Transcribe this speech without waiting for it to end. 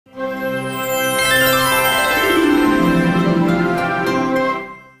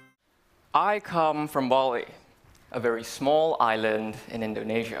come from Bali, a very small island in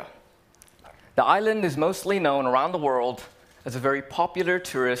Indonesia. The island is mostly known around the world as a very popular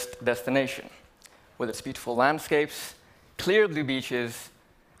tourist destination, with its beautiful landscapes, clear blue beaches,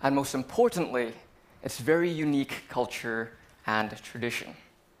 and most importantly, its very unique culture and tradition.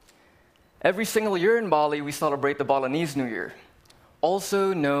 Every single year in Bali, we celebrate the Balinese New Year,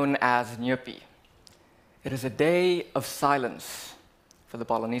 also known as Nyepi. It is a day of silence for the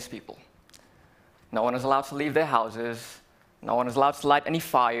Balinese people. No one is allowed to leave their houses, no one is allowed to light any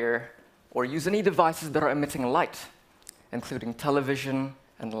fire, or use any devices that are emitting light, including television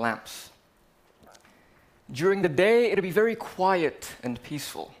and lamps. During the day, it'll be very quiet and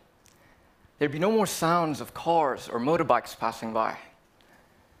peaceful. There'd be no more sounds of cars or motorbikes passing by.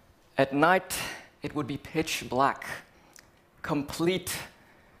 At night, it would be pitch black, complete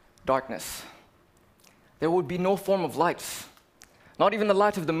darkness. There would be no form of lights, not even the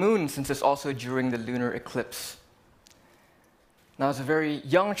light of the moon, since it's also during the lunar eclipse. Now, as a very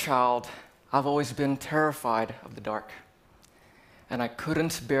young child, I've always been terrified of the dark, and I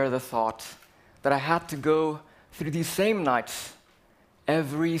couldn't bear the thought that I had to go through these same nights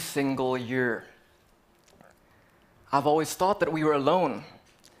every single year. I've always thought that we were alone,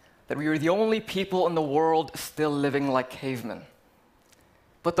 that we were the only people in the world still living like cavemen.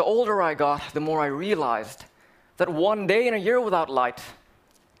 But the older I got, the more I realized that one day in a year without light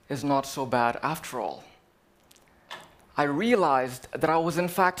is not so bad after all. I realized that I was in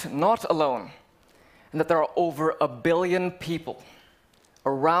fact not alone, and that there are over 1 billion people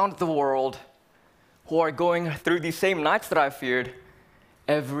around the world who are going through these same nights that I feared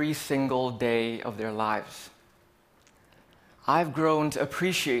every single day of their lives. I've grown to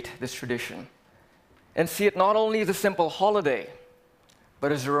appreciate this tradition and see it not only as a simple holiday,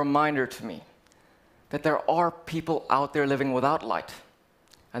 but as a reminder to me that there are people out there living without light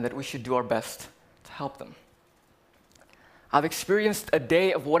and that we should do our best to help them. I've experienced a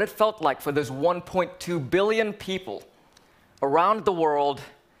day of what it felt like for those 1.2 billion people around the world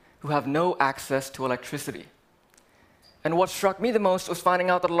who have no access to electricity. And what struck me the most was finding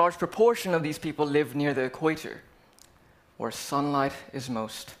out that a large proportion of these people live near the equator, where sunlight is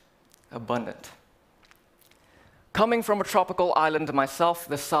most abundant. Coming from a tropical island myself,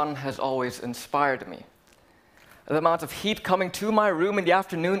 the sun has always inspired me. The amount of heat coming to my room in the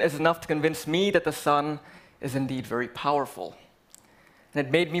afternoon is enough to convince me that the sun is indeed very powerful. And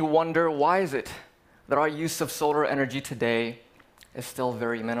it made me wonder, why is it that our use of solar energy today is still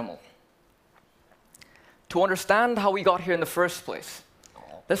very minimal? To understand how we got here in the first place,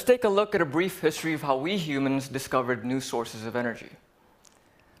 let's take a look at a brief history of how we humans discovered new sources of energy.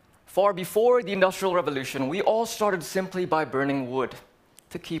 Far before the Industrial Revolution, we all started simply by burning wood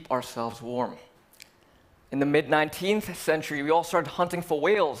to keep ourselves warm. In the mid-19th century, we all started hunting for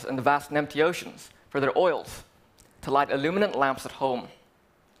whales in the vast and empty oceans for their oils to light illuminant lamps at home.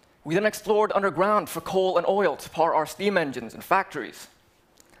 We then explored underground for coal and oil to power our steam engines and factories.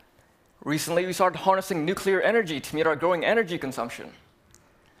 Recently, we started harnessing nuclear energy to meet our growing energy consumption.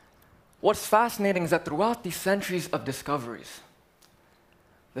 What's fascinating is that throughout these centuries of discoveries,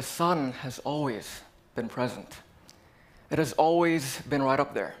 the sun has always been present. It has always been right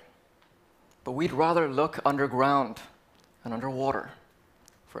up there. But we'd rather look underground and underwater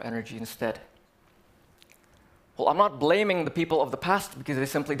for energy instead. Well, I'm not blaming the people of the past because they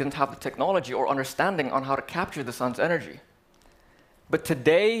simply didn't have the technology or understanding on how to capture the sun's energy. But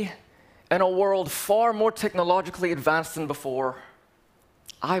today, in a world far more technologically advanced than before,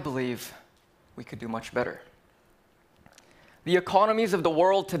 I believe we could do much better. The economies of the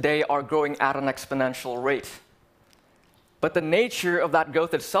world today are growing at an exponential rate. But the nature of that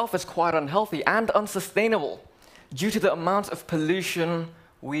growth itself is quite unhealthy and unsustainable due to the amount of pollution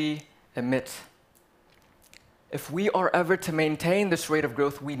we emit. If we are ever to maintain this rate of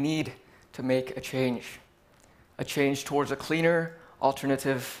growth, we need to make a change towards a cleaner,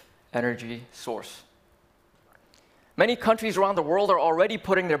 alternative energy source. Many countries around the world are already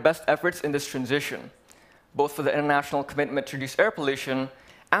putting their best efforts in this transition, both for the international commitment to reduce air pollution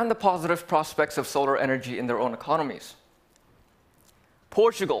and the positive prospects of solar energy in their own economies.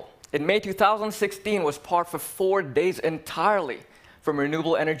 Portugal, in May 2016, was parked for 4 days entirely from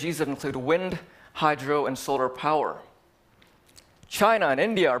renewable energies that include wind, hydro, and solar power. China and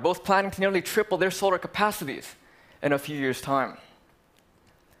India are both planning to nearly triple their solar capacities in a few years' time.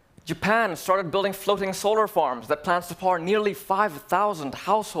 Japan started building floating solar farms that plans to power nearly 5,000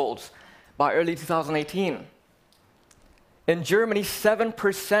 households by early 2018. In Germany,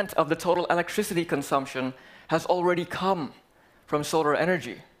 7% of the total electricity consumption has already come from solar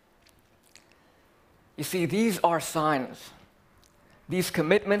energy. You see, these are signs these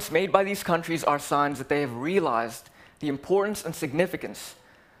commitments made by these countries are signs that they have realized the importance and significance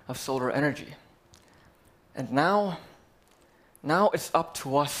of solar energy. And now it's up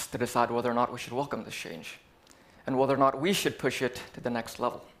to us to decide whether or not we should welcome this change and whether or not we should push it to the next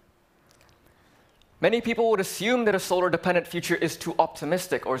level. Many people would assume that a solar-dependent future is too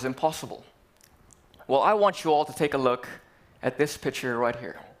optimistic or is impossible. Well, I want you all to take a look at this picture right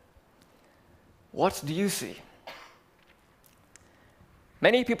here. What do you see?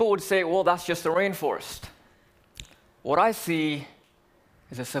 Many people would say, well, that's just a rainforest. What I see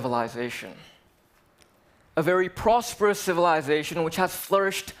is a civilization. A very prosperous civilization which has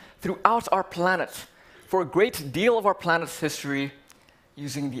flourished throughout our planet for a great deal of our planet's history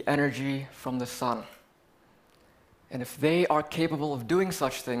using the energy from the sun. And if they are capable of doing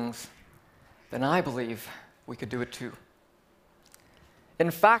such things, then I believe we could do it too.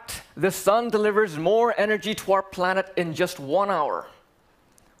 In fact, the sun delivers more energy to our planet in just 1 hour,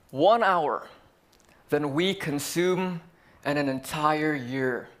 than we consume in an entire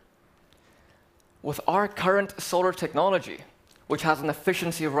year. With our current solar technology, which has an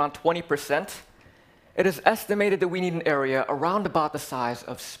efficiency of around 20%, it is estimated that we need an area around about the size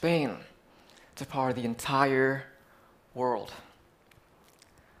of Spain to power the entire world.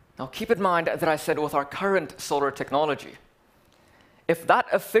 Now keep in mind that I said with our current solar technology. If that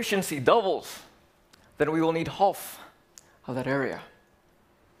efficiency doubles, then we will need half of that area.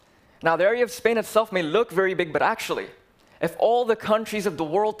 Now the area of Spain itself may look very big, but actually, if all the countries of the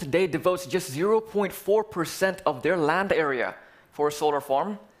world today devotes just 0.4% of their land area for a solar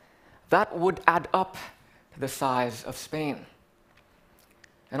farm, that would add up to the size of Spain.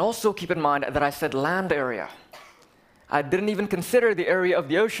 And also keep in mind that I said land area. I didn't even consider the area of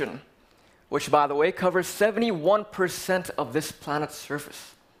the ocean, which, by the way, covers 71% of this planet's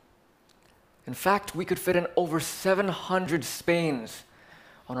surface. In fact, we could fit in over 700 Spains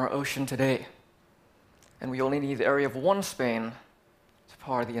on our ocean today. And we only need the area of one Spain to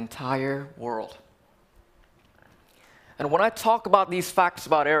power the entire world. And when I talk about these facts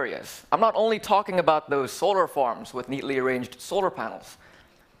about areas, I'm not only talking about those solar farms with neatly arranged solar panels.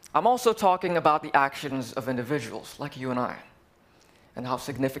 I'm also talking about the actions of individuals like you and I, and how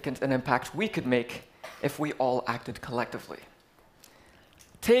significant an impact we could make if we all acted collectively.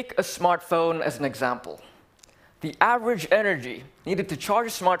 Take a smartphone as an example. The average energy needed to charge a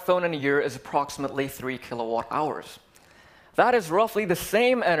smartphone in a year is approximately 3 kilowatt hours. That is roughly the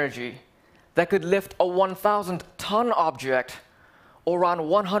same energy that could lift a 1,000-ton object or around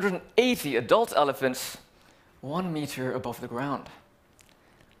 180 adult elephants 1 meter above the ground.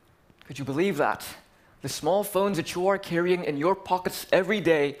 Could you believe that? The small phones that you are carrying in your pockets every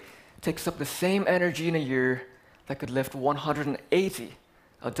day takes up the same energy in a year that could lift 180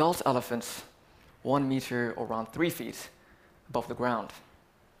 adult elephants 1 meter or around 3 feet above the ground.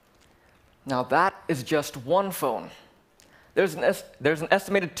 Now that is just one phone. There's an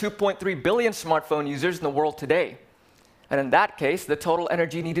estimated 2.3 billion smartphone users in the world today. And in that case, the total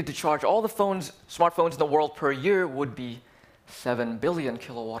energy needed to charge all the smartphones in the world per year would be 7 billion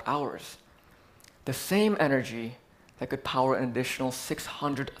kilowatt hours. The same energy that could power an additional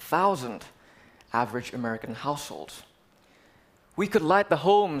 600,000 average American households. We could light the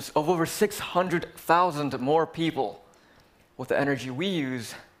homes of over 600,000 more people with the energy we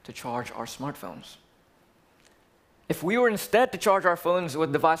use to charge our smartphones. If we were instead to charge our phones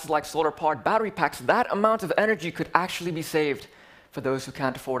with devices like solar-powered battery packs, that amount of energy could actually be saved for those who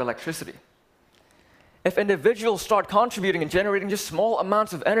can't afford electricity. If individuals start contributing and generating just small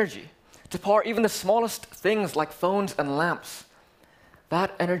amounts of energy to power even the smallest things like phones and lamps,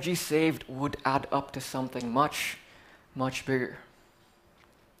 that energy saved would add up to something much, much bigger.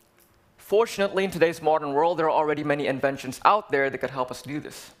 Fortunately, in today's modern world, there are already many inventions out there that could help us do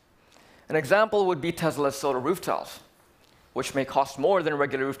this. An example would be Tesla's solar roof tiles, which may cost more than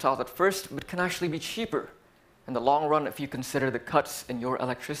regular roof tiles at first, but can actually be cheaper in the long run if you consider the cuts in your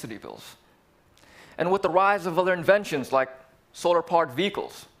electricity bills. And with the rise of other inventions like solar-powered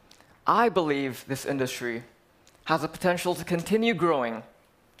vehicles, I believe this industry has the potential to continue growing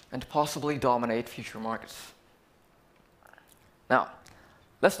and possibly dominate future markets. Now,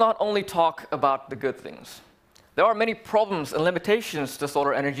 let's not only talk about the good things. There are many problems and limitations to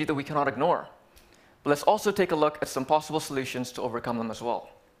solar energy that we cannot ignore. But let's also take a look at some possible solutions to overcome them as well.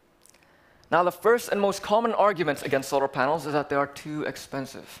 Now, the first and most common argument against solar panels is that they are too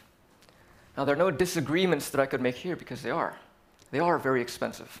expensive. Now, there are no disagreements that I could make here because they are. They are very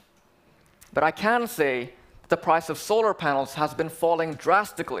expensive. But I can say that the price of solar panels has been falling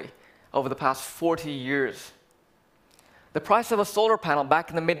drastically over the past 40 years. The price of a solar panel back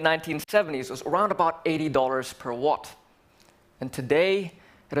in the mid-1970s was around about $80 per watt. and today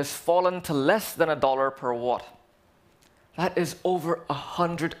it has fallen to less than $1 per watt. That is over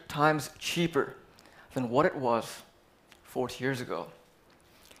 100 times cheaper than what it was 40 years ago.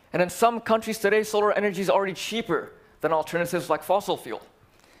 And in some countries today, solar energy is already cheaper than alternatives like fossil fuel.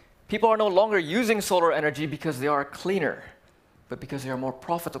 People are no longer using solar energy because they are cleaner, but because they are more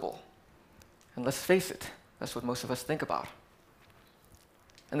profitable. And let's face it, that's what most of us think about.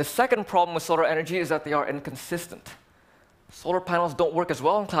 And the second problem with solar energy is that they are inconsistent. Solar panels don't work as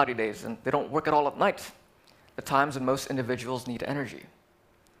well on cloudy days, and they don't work at all at night, the times when most individuals need energy.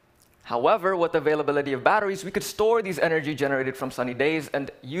 However, with the availability of batteries, we could store these energy generated from sunny days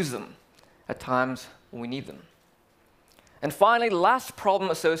and use them at times when we need them. And finally, the last problem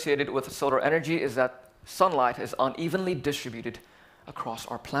associated with solar energy is that sunlight is unevenly distributed across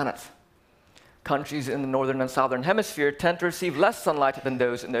our planet. Countries in the northern and southern hemisphere tend to receive less sunlight than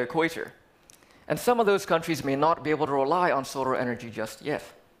those in the equator. And some of those countries may not be able to rely on solar energy just yet.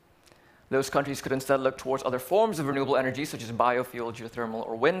 Those countries could instead look towards other forms of renewable energy, such as biofuel, geothermal,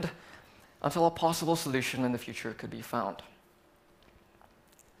 or wind, until a possible solution in the future could be found.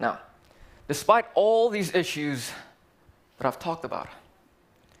 Now, despite all these issues that I've talked about,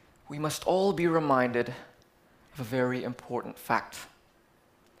 we must all be reminded of a very important fact: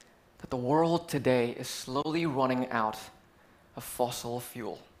 that the world today is slowly running out of fossil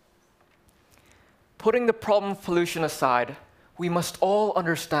fuel. Putting the problem of pollution aside, we must all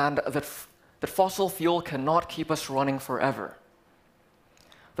understand that fossil fuel cannot keep us running forever.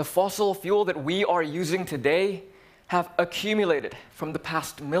 The fossil fuel that we are using today have accumulated from the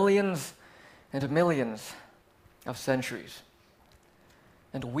past millions and millions of centuries.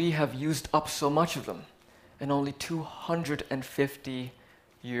 And we have used up so much of them in only 250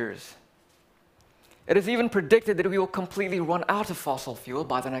 years. It is even predicted that we will completely run out of fossil fuel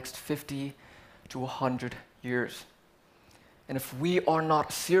by the next 50 to 100 years. And if we are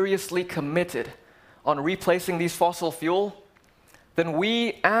not seriously committed on replacing these fossil fuel, then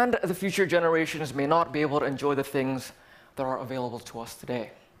we and the future generations may not be able to enjoy the things that are available to us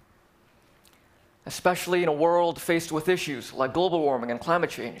today. Especially in a world faced with issues like global warming and climate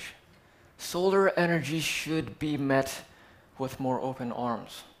change, solar energy should be met with more open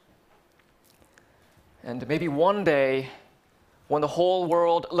arms. And maybe one day, when the whole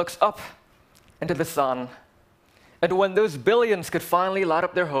world looks up into the sun, and when those billions could finally light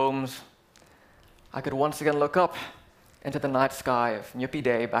up their homes, I could once again look up into the night sky of Nyepi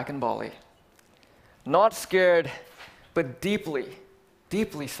Day back in Bali, not scared, but deeply,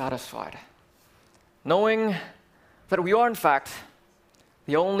 deeply satisfied, knowing that we are, in fact,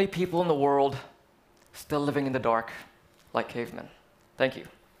 the only people in the world still living in the dark like cavemen. Thank you.